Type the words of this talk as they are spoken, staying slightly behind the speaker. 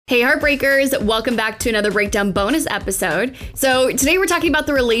Hey Heartbreakers, welcome back to another breakdown bonus episode. So today we're talking about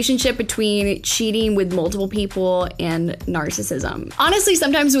the relationship between cheating with multiple people and narcissism. Honestly,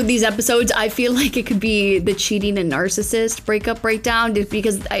 sometimes with these episodes, I feel like it could be the cheating and narcissist breakdown just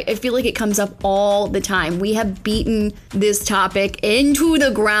because I feel like it comes up all the time. We have beaten this topic into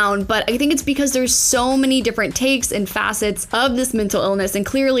the ground, but I think it's because there's so many different takes and facets of this mental illness, and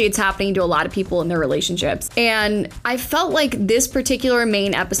clearly it's happening to a lot of people in their relationships. And I felt like this particular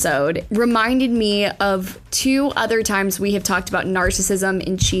main episode reminded me of two other times we have talked about narcissism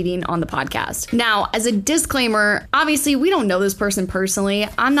and cheating on the podcast. Now, as a disclaimer, obviously we don't know this person personally.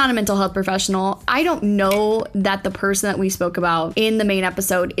 I'm not a mental health professional. I don't know that the person that we spoke about in the main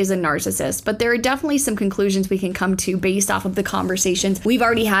episode is a narcissist, but there are definitely some conclusions we can come to based off of the conversations we've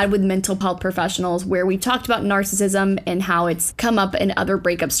already had with mental health professionals where we talked about narcissism and how it's come up in other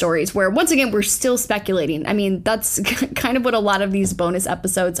breakup stories where, once again, we're still speculating. I mean, that's kind of what a lot of these bonus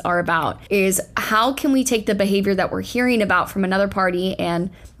episodes are about, is how can we take the behavior that we're hearing about from another party and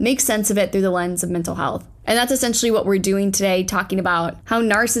make sense of it through the lens of mental health. And that's essentially what we're doing today, talking about how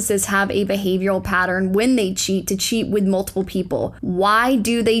narcissists have a behavioral pattern when they cheat to cheat with multiple people. Why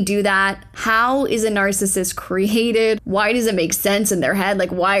do they do that? How is a narcissist created? Why does it make sense in their head?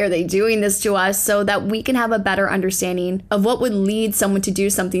 Like, why are they doing this to us? So that we can have a better understanding of what would lead someone to do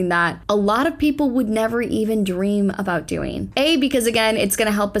something that a lot of people would never even dream about doing. Because again, it's going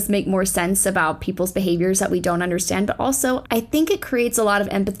to help us make more sense about people's behaviors that we don't understand, but also I think it creates a lot of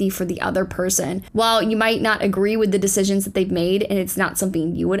empathy for the other person. While you might not agree with the decisions that they've made and it's not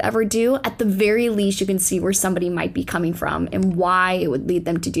something you would ever do, at the very least you can see where somebody might be coming from and why it would lead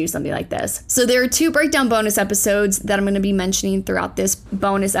them to do something like this. So there are two breakdown bonus episodes that I'm going to be mentioning throughout this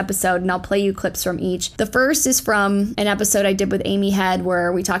bonus episode, and I'll play you clips from each. The first is from an episode I did with Amy Head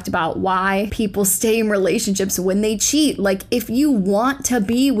where we talked about why people stay in relationships when they cheat. Like, if you want to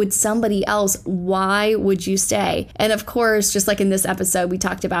be with somebody else, why would you stay? And of course, just like in this episode, we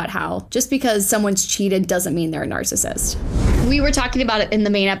talked about how just because someone's cheated doesn't mean they're a narcissist. We were talking about it in the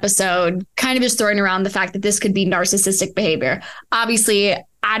main episode, kind of just throwing around the fact that this could be narcissistic behavior. Obviously,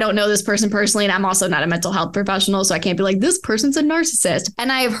 I don't know this person personally, and I'm also not a mental health professional, so I can't be like, this person's a narcissist.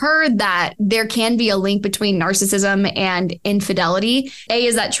 And I have heard that there can be a link between narcissism and infidelity. A,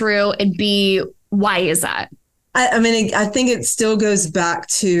 is that true? And B, why is that? I mean, I think it still goes back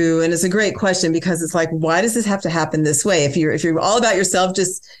to, and it's a great question because it's like, why does this have to happen this way? If you're all about yourself,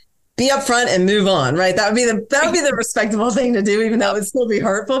 just be upfront and move on, right? That would be the respectable thing to do, even though it would still be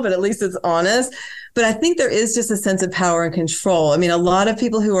hurtful, but at least it's honest. But I think there is just a sense of power and control. I mean, a lot of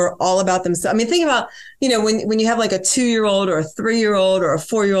people who are all about themselves. I mean, think about, when you have like a 2-year-old or a 3-year-old or a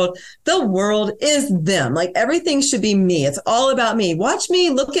 4-year-old, the world is them. Like, everything should be me. It's all about me. Watch me.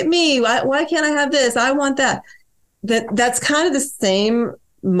 Look at me. Why can't I have this? I want that. That's kind of the same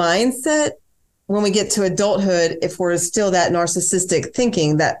mindset when we get to adulthood, if we're still that narcissistic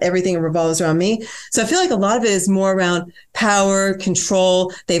thinking that everything revolves around me. So I feel like a lot of it is more around power,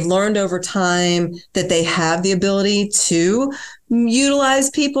 control. They've learned over time that they have the ability to utilize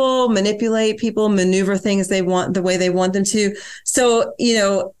people, manipulate people, maneuver things they want the way they want them to. So,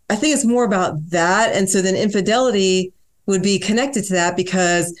 I think it's more about that. And so then infidelity would be connected to that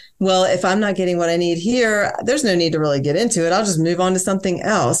because, well, if I'm not getting what I need here, there's no need to really get into it. I'll just move on to something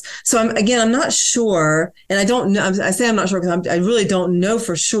else. So I'm not sure. And I don't know. I say I'm not sure because I really don't know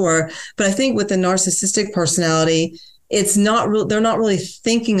for sure. But I think with the narcissistic personality, it's not real. They're not really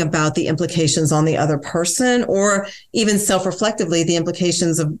thinking about the implications on the other person or even self-reflectively the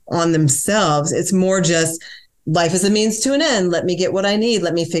implications on themselves. It's more just life is a means to an end. Let me get what I need.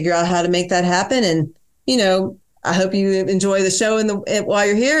 Let me figure out how to make that happen. And, I hope you enjoy the show while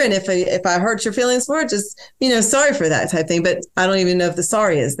you're here. And if I hurt your feelings for it, just, sorry for that type thing. But I don't even know if the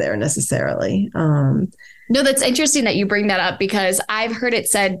sorry is there necessarily. No, that's interesting that you bring that up because I've heard it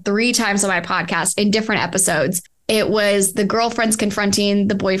said 3 times on my podcast in different episodes. It was the girlfriends confronting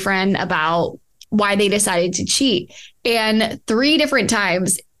the boyfriend about why they decided to cheat. And 3 different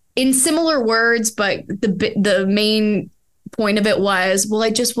times in similar words, but the main point of it was, well, I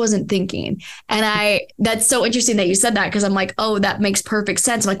just wasn't thinking. And that's so interesting that you said that because I'm like, oh, that makes perfect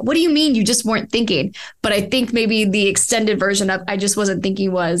sense. I'm like, what do you mean you just weren't thinking? But I think maybe the extended version of I just wasn't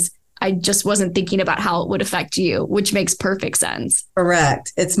thinking was I just wasn't thinking about how it would affect you, which makes perfect sense.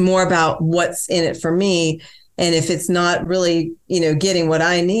 Correct. It's more about what's in it for me. And if it's not really, getting what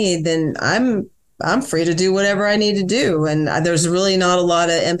I need, then I'm free to do whatever I need to do. And there's really not a lot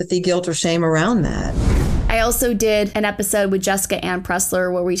of empathy, guilt, or shame around that. I also did an episode with Jessica Ann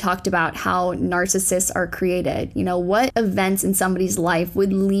Pressler where we talked about how narcissists are created. You know, what events in somebody's life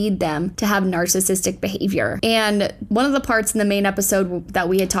would lead them to have narcissistic behavior. And one of the parts in the main episode that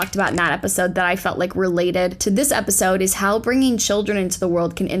we had talked about in that episode that I felt like related to this episode is how bringing children into the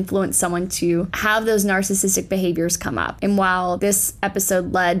world can influence someone to have those narcissistic behaviors come up. And while this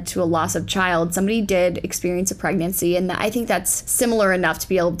episode led to a loss of child, somebody did experience a pregnancy, and I think that's similar enough to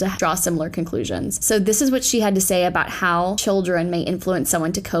be able to draw similar conclusions. So this is what she had to say about how children may influence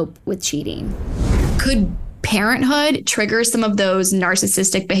someone to cope with cheating. Could parenthood trigger some of those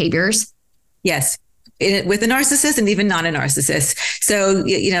narcissistic behaviors? Yes. With a narcissist and even not a narcissist. So,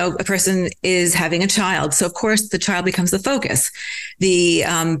 you know, a person is having a child. So, of course, the child becomes the focus. The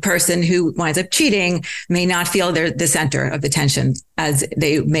person who winds up cheating may not feel they're the center of attention as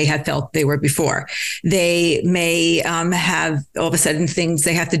they may have felt they were before. They may have all of a sudden things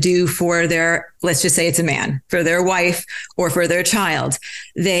they have to do for their, let's just say it's a man, for their wife or for their child.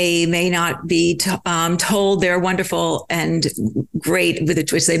 They may not be told they're wonderful and great,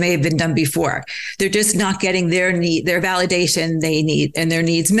 which they may have been done before. They're just not getting their validation they need and their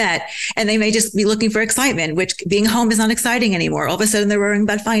needs met. And they may just be looking for excitement, which being home is not exciting anymore. All of a sudden they're worrying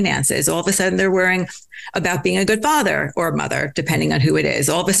about finances. All of a sudden they're worrying about being a good father or mother, depending on who it is.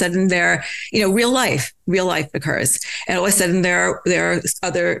 All of a sudden they're, you know, real life occurs. And all of a sudden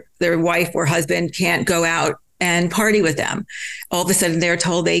their wife or husband can't go out and party with them. All of a sudden they're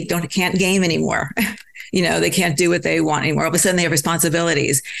told they can't game anymore. You know, they can't do what they want anymore. All of a sudden they have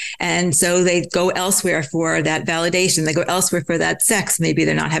responsibilities. And so they go elsewhere for that validation. They go elsewhere for that sex. Maybe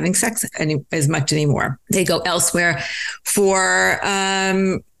they're not having sex as much anymore. They go elsewhere for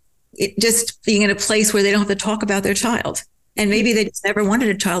just being in a place where they don't have to talk about their child. And maybe they just never wanted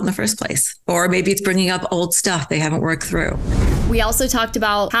a child in the first place. Or maybe it's bringing up old stuff they haven't worked through. We also talked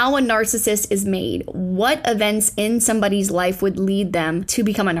about how a narcissist is made. What events in somebody's life would lead them to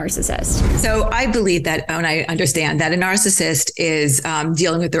become a narcissist? So I believe that, and I understand that a narcissist is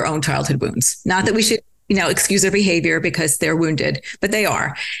dealing with their own childhood wounds. Not that we should, you know, excuse their behavior because they're wounded, but they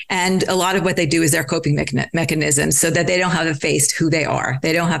are. And a lot of what they do is their coping mechanisms so that they don't have to face who they are.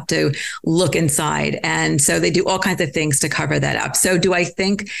 They don't have to look inside. And so they do all kinds of things to cover that up. So I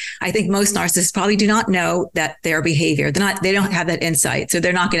think most narcissists probably do not know that their behavior, they don't have that insight. So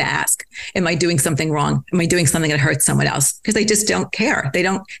they're not going to ask, am I doing something wrong? Am I doing something that hurts someone else? Because they just don't care. They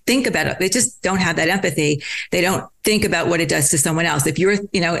don't think about it. They just don't have that empathy. They don't think about what it does to someone else. If you're,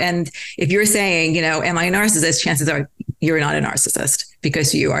 you know, and if you're saying, you know, am I a narcissist? Chances are you're not a narcissist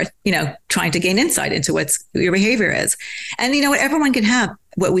because you are, you know, trying to gain insight into what your behavior is. And, you know what, everyone can have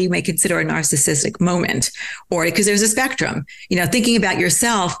what we may consider a narcissistic moment, or because there's a spectrum, you know, thinking about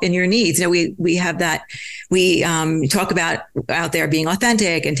yourself and your needs. You know, we have that, we talk about out there being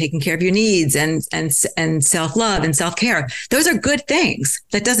authentic and taking care of your needs and self-love and self-care. Those are good things.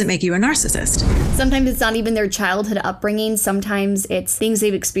 That doesn't make you a narcissist. Sometimes it's not even their childhood upbringing. Sometimes it's things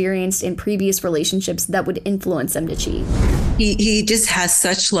they've experienced in previous relationships that would influence them to cheat. He just has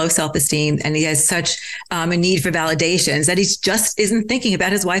such low self-esteem and he has such a need for validations that he just isn't thinking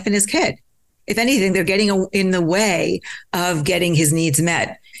about his wife and his kid. If anything, they're getting in the way of getting his needs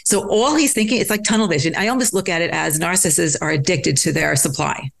met. So all he's thinking, it's like tunnel vision. I almost look at it as narcissists are addicted to their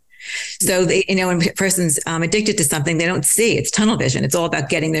supply. So they, you know, when a person's addicted to something, they don't see. It's tunnel vision. It's all about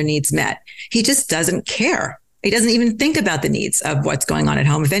getting their needs met. He just doesn't care. He doesn't even think about the needs of what's going on at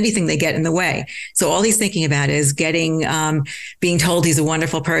home. If anything, they get in the way. So all he's thinking about is getting, being told he's a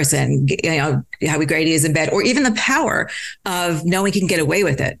wonderful person, you know, how great he is in bed, or even the power of knowing he can get away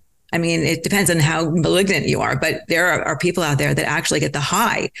with it. I mean, it depends on how malignant you are, but there are people out there that actually get the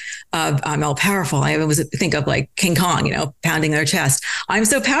high of I'm all powerful. I always think of like King Kong, you know, pounding their chest. I'm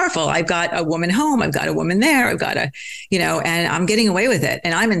so powerful. I've got a woman home. I've got a woman there. I've got a, you know, and I'm getting away with it.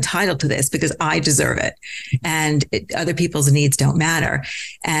 And I'm entitled to this because I deserve it. And other people's needs don't matter.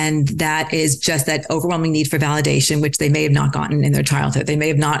 And that is just that overwhelming need for validation, which they may have not gotten in their childhood. They may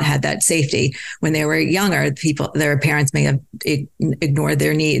have not had that safety when they were younger. Their parents may have ignored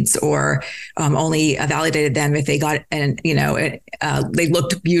their needs, or only validated them if they got, and you know, they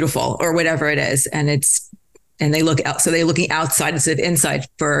looked beautiful or whatever it is, and they look out. So they're looking outside instead of inside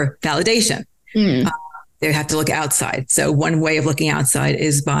for validation. They have to look outside. So one way of looking outside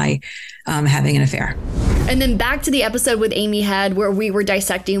is by having an affair. And then back to the episode with Amy Head, where we were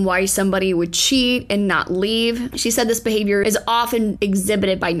dissecting why somebody would cheat and not leave. She said this behavior is often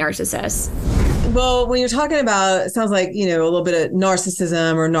exhibited by narcissists. Well, when you're talking about, it sounds like, you know, a little bit of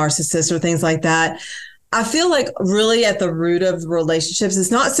narcissism or narcissist or things like that. I feel like really at the root of relationships,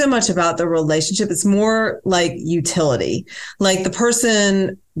 it's not so much about the relationship. It's more like utility. Like the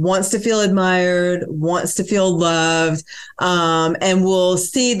person wants to feel admired, wants to feel loved, and will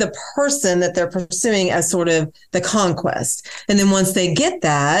see the person that they're pursuing as sort of the conquest. And then once they get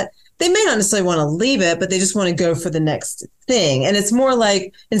that, they may not necessarily want to leave it, but they just want to go for the next thing. And it's more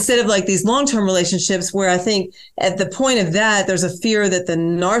like, instead of like these long-term relationships where I think at the point of that, there's a fear that the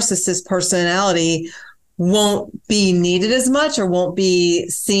narcissist personality won't be needed as much or won't be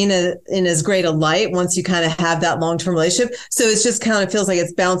seen in as great a light once you kind of have that long-term relationship. So it's just kind of feels like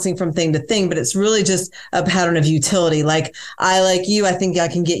it's bouncing from thing to thing, but it's really just a pattern of utility. Like, I like you. I think I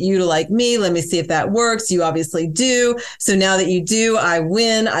can get you to like me. Let me see if that works. You obviously do. So now that you do, I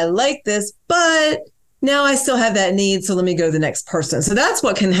win. I like this, but now I still have that need. So let me go to the next person. So that's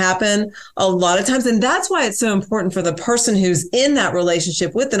what can happen a lot of times. And that's why it's so important for the person who's in that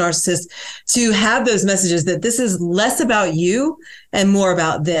relationship with the narcissist to have those messages that this is less about you and more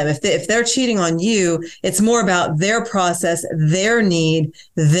about them. If they're cheating on you, it's more about their process, their need,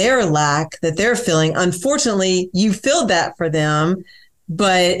 their lack that they're feeling. Unfortunately, you filled that for them,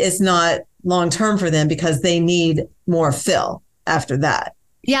 but it's not long-term for them because they need more fill after that.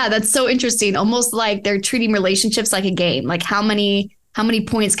 Yeah, that's so interesting. Almost like they're treating relationships like a game. Like how many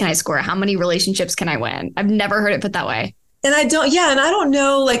points can I score? How many relationships can I win? I've never heard it put that way. And I don't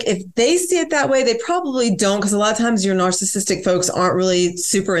know, like if they see it that way, they probably don't, because a lot of times your narcissistic folks aren't really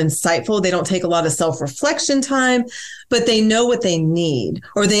super insightful. They don't take a lot of self-reflection time, but they know what they need,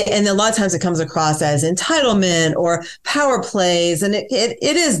 and a lot of times it comes across as entitlement or power plays. And it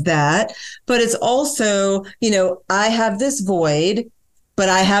is that, but it's also, I have this void, but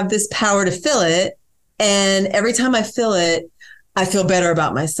I have this power to fill it. And every time I fill it, I feel better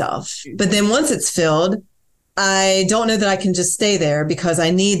about myself. But then once it's filled, I don't know that I can just stay there because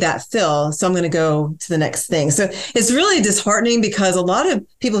I need that fill. So I'm going to go to the next thing. So it's really disheartening because a lot of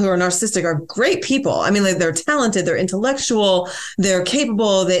people who are narcissistic are great people. I mean, like they're talented, they're intellectual, they're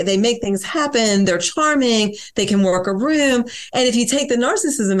capable, they make things happen, they're charming, they can work a room. And if you take the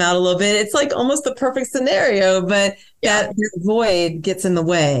narcissism out a little bit, it's like almost the perfect scenario, but that void gets in the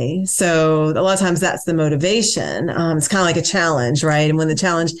way. So a lot of times that's the motivation. It's kind of like a challenge, right? And when the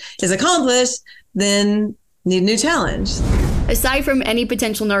challenge is accomplished, then need a new challenge. Aside from any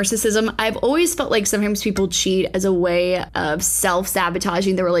potential narcissism, I've always felt like sometimes people cheat as a way of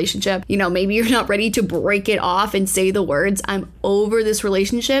self-sabotaging the relationship. Maybe you're not ready to break it off and say the words, I'm over this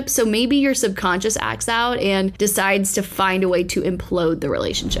relationship. So maybe your subconscious acts out and decides to find a way to implode the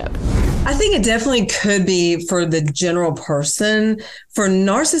relationship. I think it definitely could be for the general person. For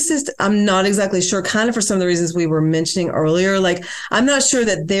narcissists, I'm not exactly sure, kind of for some of the reasons we were mentioning earlier. Like, I'm not sure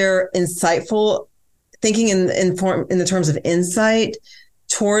that they're insightful thinking in the terms of insight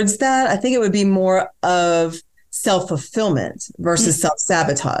towards that. I think it would be more of self-fulfillment versus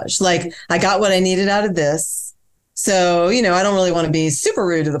self-sabotage. Like, I got what I needed out of this. So, I don't really want to be super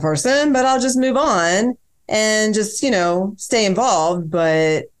rude to the person, but I'll just move on and just, stay involved.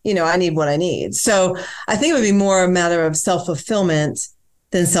 But, I need what I need. So I think it would be more a matter of self-fulfillment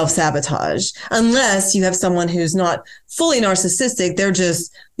than self-sabotage, unless you have someone who's not fully narcissistic. They're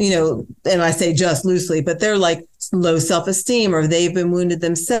just, and I say just loosely, but they're like low self-esteem, or they've been wounded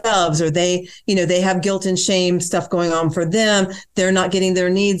themselves, or they have guilt and shame stuff going on for them. They're not getting their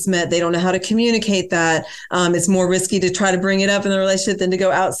needs met. They don't know how to communicate that. It's more risky to try to bring it up in the relationship than to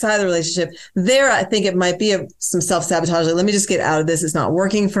go outside the relationship. There, I think it might be some self-sabotage. Like, let me just get out of this. It's not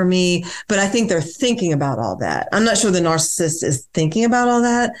working for me. But I think they're thinking about all that. I'm not sure the narcissist is thinking about all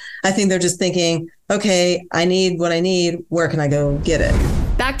that. I think they're just thinking, okay, I need what I need. Where can I go get it?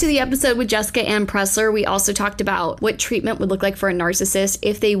 Back to the episode with Jessica Ann Pressler, we also talked about what treatment would look like for a narcissist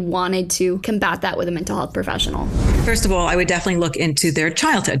if they wanted to combat that with a mental health professional. First of all, I would definitely look into their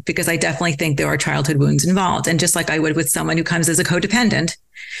childhood, because I definitely think there are childhood wounds involved. And just like I would with someone who comes as a codependent,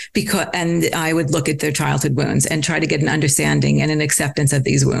 and I would look at their childhood wounds and try to get an understanding and an acceptance of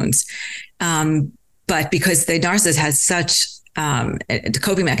these wounds. But because the narcissist has such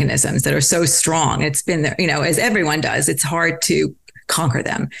coping mechanisms that are so strong, it's been there, as everyone does, it's hard to conquer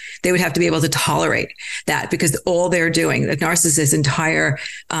them. They would have to be able to tolerate that, because all they're doing, the narcissist's entire,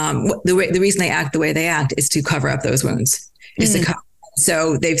 the reason they act the way they act is to cover up those wounds.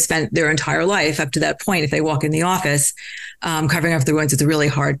 So they've spent their entire life up to that point. If they walk in the office, covering up the wounds, it's a really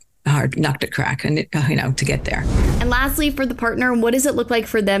hard nut to crack and, to get there. And lastly, for the partner, what does it look like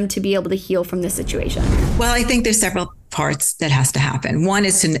for them to be able to heal from this situation? Well, I think there's several parts that has to happen. One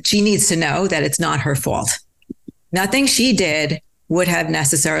is she needs to know that it's not her fault. Nothing she did would have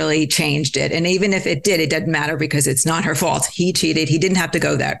necessarily changed it. And even if it did, it doesn't matter, because it's not her fault. He cheated. He didn't have to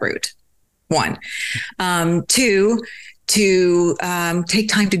go that route. one. Two, to take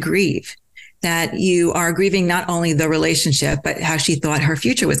time to grieve, that you are grieving not only the relationship, but how she thought her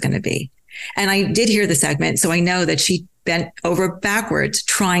future was going to be. And I did hear the segment, so I know that she bent over backwards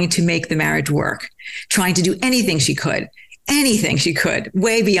trying to make the marriage work, trying to do anything she could,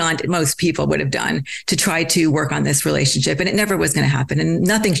 way beyond most people would have done to try to work on this relationship. And it never was going to happen. And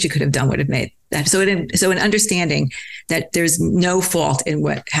nothing she could have done would have made that. So an understanding that there's no fault in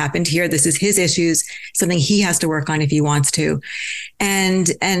what happened here. This is his issues, something he has to work on if he wants to.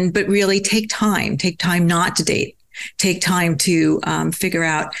 But really take time not to date. Take time to figure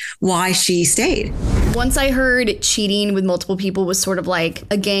out why she stayed. Once I heard cheating with multiple people was sort of like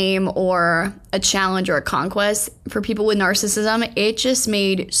a game or a challenge or a conquest for people with narcissism, it just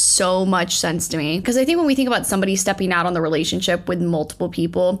made so much sense to me. Because I think when we think about somebody stepping out on the relationship with multiple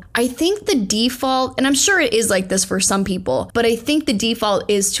people, I think the default, and I'm sure it is like this for some people, but I think the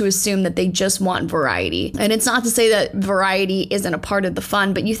default is to assume that they just want variety. And it's not to say that variety isn't a part of the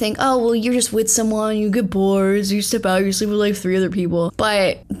fun, but you think, oh, well, you're just with someone, you get bored, you step out, you sleep with like 3 other people.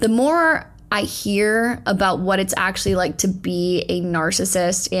 But the more I hear about what it's actually like to be a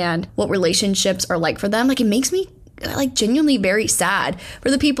narcissist and what relationships are like for them, like it makes me like genuinely very sad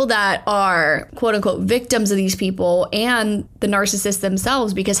for the people that are quote unquote victims of these people and the narcissists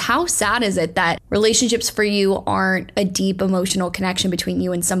themselves, because how sad is it that relationships for you aren't a deep emotional connection between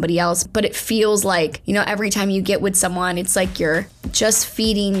you and somebody else, but it feels like, you know, every time you get with someone, it's like you're just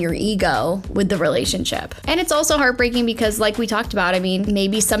feeding your ego with the relationship. And it's also heartbreaking because like we talked about, I mean,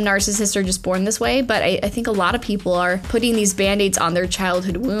 maybe some narcissists are just born this way, but I think a lot of people are putting these band-aids on their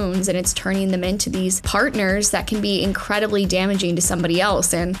childhood wounds and it's turning them into these partners that can be incredibly damaging to somebody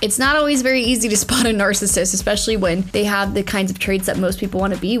else. And it's not always very easy to spot a narcissist, especially when they have the kinds of traits that most people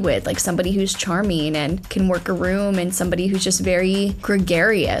want to be with, like somebody who's charming and can work a room and somebody who's just very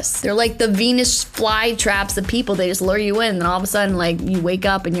gregarious. They're like the Venus fly traps of people. They just lure you in and all of a sudden like you wake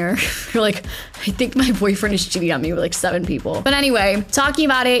up and you're like, I think my boyfriend is cheating on me with like 7 people. But anyway, talking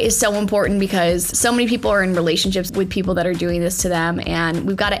about it is so important because so many people are in relationships with people that are doing this to them. And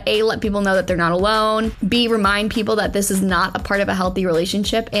we've got to A, let people know that they're not alone, B, remind people that this is not a part of a healthy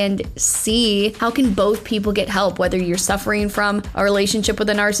relationship, and C, how can both people get help, whether you're suffering from a relationship with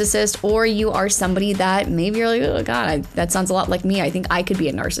a narcissist or you are somebody that maybe you're like, oh God, that sounds a lot like me. I think I could be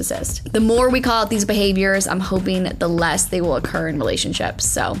a narcissist. The more we call out these behaviors, I'm hoping the less they will occur in relationships.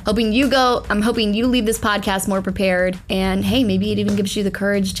 So I'm hoping you leave this podcast more prepared, and hey, maybe it even gives you the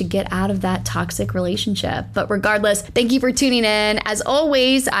courage to get out of that toxic relationship. But regardless, thank you for tuning in. As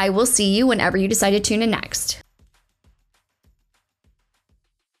always, I will see you whenever you decide to tune in next.